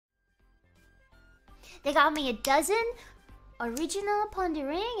They got me a dozen original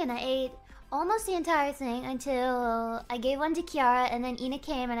pondering, and I ate almost the entire thing until I gave one to Kiara, and then Ina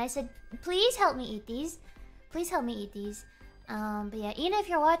came and I said, please help me eat these. Please help me eat these. But yeah, Ina, if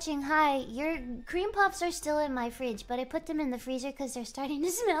you're watching, hi. Your cream puffs are still in my fridge, but I put them in the freezer because they're starting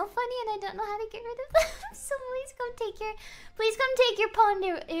to smell funny and I don't know how to get rid of them. So please come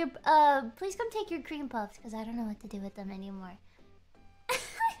take your cream puffs because I don't know what to do with them anymore. I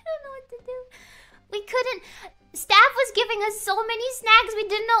don't know what to do. We couldn't. Staff was giving us so many snacks. We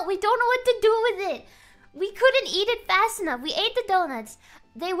don't know what to do with it. We couldn't eat it fast enough. We ate the donuts.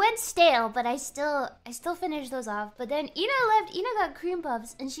 They went stale, but I still finished those off. But then Ina left. Ina got cream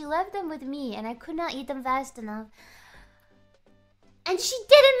puffs, and she left them with me, and I could not eat them fast enough. And she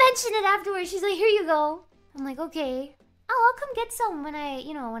didn't mention it afterwards. She's like, "Here you go." I'm like, "Okay. Oh, I'll come get some when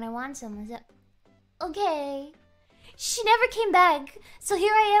I want some." I said, "Okay." She never came back, so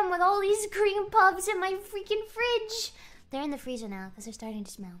here I am with all these cream puffs in my freaking fridge. They're in the freezer now because they're starting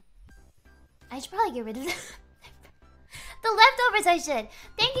to smell. I should probably get rid of them. The leftovers I should.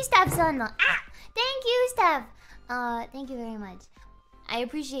 Thank you, Staff Sunma. Thank you, Staff. Thank you very much. I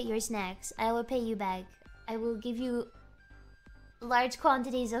appreciate your snacks. I will pay you back. I will give you large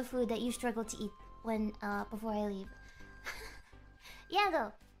quantities of food that you struggle to eat when before I leave. Yeah,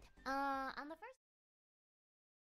 though. On the first